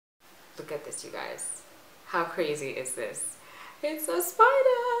Look at this, you guys. How crazy is this? It's a spider.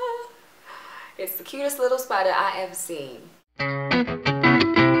 It's the cutest little spider I ever seen.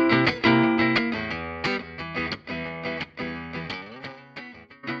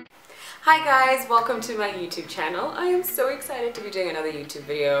 Hi guys, welcome to my YouTube channel. I am so excited to be doing another YouTube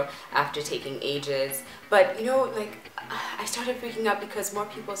video after taking ages. But you know, like, I started freaking out because more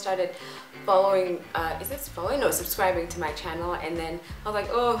people started following, subscribing to my channel, and then I was like,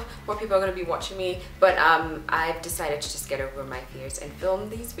 oh, more people are going to be watching me. But I've decided to just get over my fears and film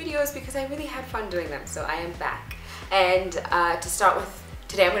these videos because I really had fun doing them. So I am back. And to start with,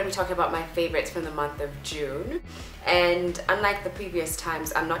 today I'm going to be talking about my favorites from the month of June. And unlike the previous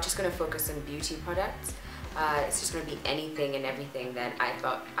times, I'm not just going to focus on beauty products. It's just going to be anything and everything that I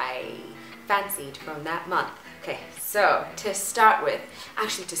thought I fancied from that month. Okay, so to start with, I'm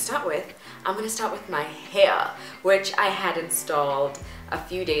going to start with my hair, which I had installed a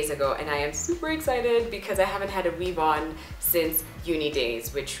few days ago, and I am super excited because I haven't had a weave on since uni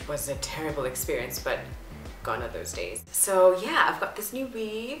days, which was a terrible experience, but gone are those days. So yeah, I've got this new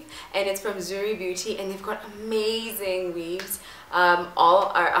weave and it's from Zuri Beauty, and they've got amazing weaves.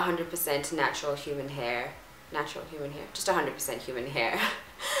 All are 100% natural human hair. Just 100% human hair.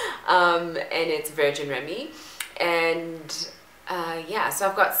 And it's Virgin Remy. And yeah, so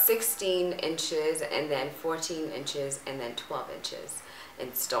I've got 16 inches and then 14 inches and then 12 inches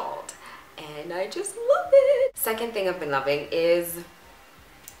installed. And I just love it. Second thing I've been loving is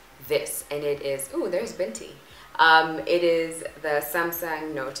this, and it is, ooh, there's Binti. It is the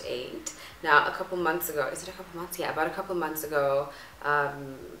Samsung Note 8. Now, a couple months ago, is it a couple months? Yeah, about a couple months ago,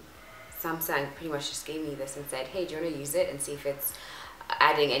 Samsung pretty much just gave me this and said, hey, do you want to use it and see if it's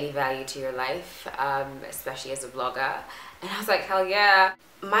adding any value to your life, especially as a vlogger? And I was like, hell yeah.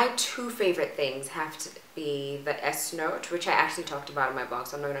 My two favorite things have to be the S Note, which I actually talked about in my blog,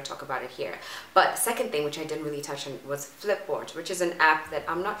 so I'm not going to talk about it here. But the second thing, which I didn't really touch on, was Flipboard, which is an app that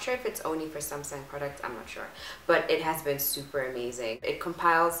I'm not sure if it's only for Samsung products, I'm not sure. But it has been super amazing. It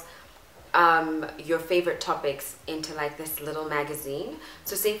compiles your favorite topics into like this little magazine.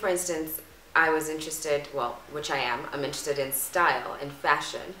 So say for instance, I was interested, well, which I am, I'm interested in style and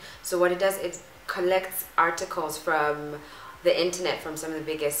fashion. So what it does, it collects articles from the internet, from some of the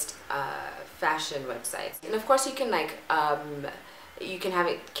biggest fashion websites. And of course you can like, you can have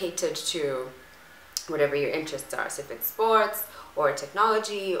it catered to whatever your interests are. So if it's sports or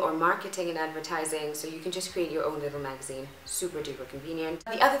technology or marketing and advertising, so you can just create your own little magazine. Super duper convenient.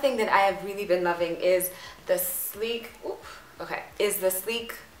 The other thing that I have really been loving is the sleek,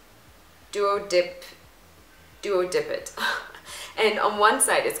 Duo Dip It. And on one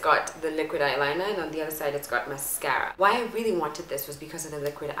side it's got the liquid eyeliner, and on the other side it's got mascara. Why I really wanted this was because of the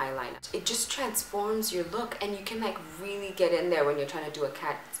liquid eyeliner. It just transforms your look, and you can like really get in there when you're trying to do a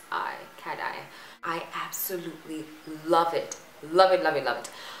cat eye. I absolutely love it. Love it, love it, love it.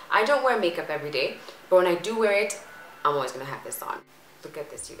 I don't wear makeup every day, but when I do wear it, I'm always gonna have this on. Look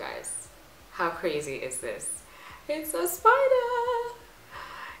at this, you guys. How crazy is this? It's a spider.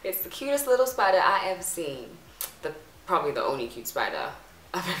 It's the cutest little spider I ever seen. Probably the only cute spider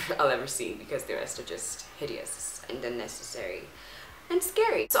I'll ever see, because the rest are just hideous and unnecessary and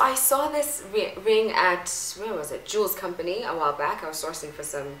scary. So I saw this ring at, where was it? Jules company a while back. I was sourcing for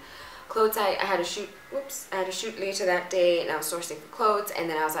some clothes. I had a shoot, I had a shoot later that day, and I was sourcing for clothes, and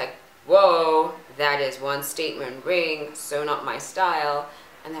then I was like, whoa, that is one statement ring, so not my style.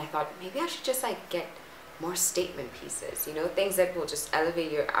 And then I thought, maybe I should just like get more statement pieces, you know, things that will just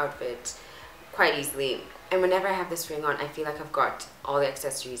elevate your outfit quite easily. And whenever I have this ring on, I feel like I've got all the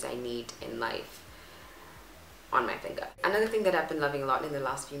accessories I need in life on my finger. Another thing that I've been loving a lot in the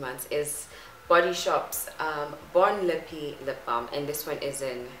last few months is Body Shop's Born Lippy lip balm, and this one is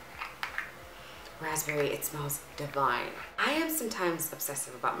in raspberry. It smells divine. I am sometimes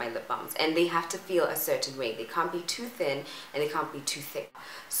obsessive about my lip balms, and they have to feel a certain way. They can't be too thin and they can't be too thick.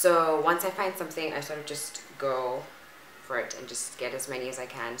 So once I find something, I sort of just go for it and just get as many as I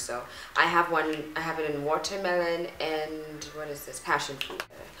can. So I have one, I have it in watermelon and what is this, passion fruit.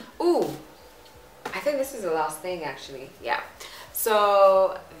 Ooh, I think this is the last thing actually. Yeah,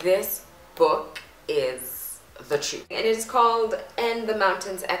 so this book is the truth, and it is called And the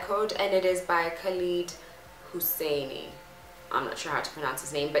Mountains Echoed, and it is by Khaled Hosseini. I'm not sure how to pronounce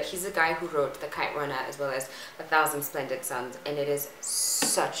his name, but he's the guy who wrote The Kite Runner as well as 1,000 Splendid Suns, and it is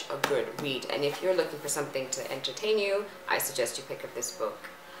such a good read. And if you're looking for something to entertain you, I suggest you pick up this book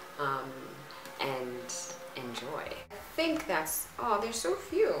and enjoy. I think that's, oh, there's so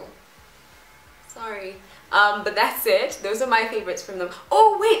few. Sorry. But that's it. Those are my favorites from them.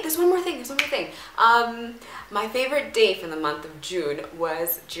 Oh wait, there's one more thing. My favorite day from the month of June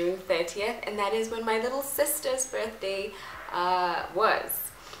was June 30th, and that is when my little sister's birthday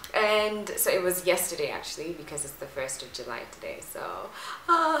was. And so it was yesterday actually, because it's the 1st of July today. So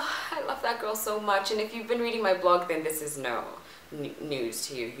I love that girl so much, and if you've been reading my blog, then this is no news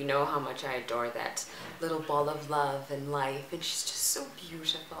to you. You know how much I adore that little ball of love and life, and she's just so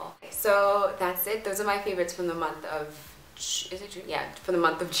beautiful. So that's it. Those are my favorites from the month of, is it June? Yeah, for the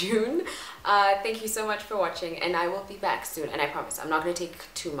month of June. Thank you so much for watching, and I will be back soon, and I promise I'm not going to take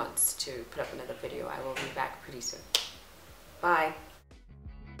 2 months to put up another video. I will be back pretty soon. Bye.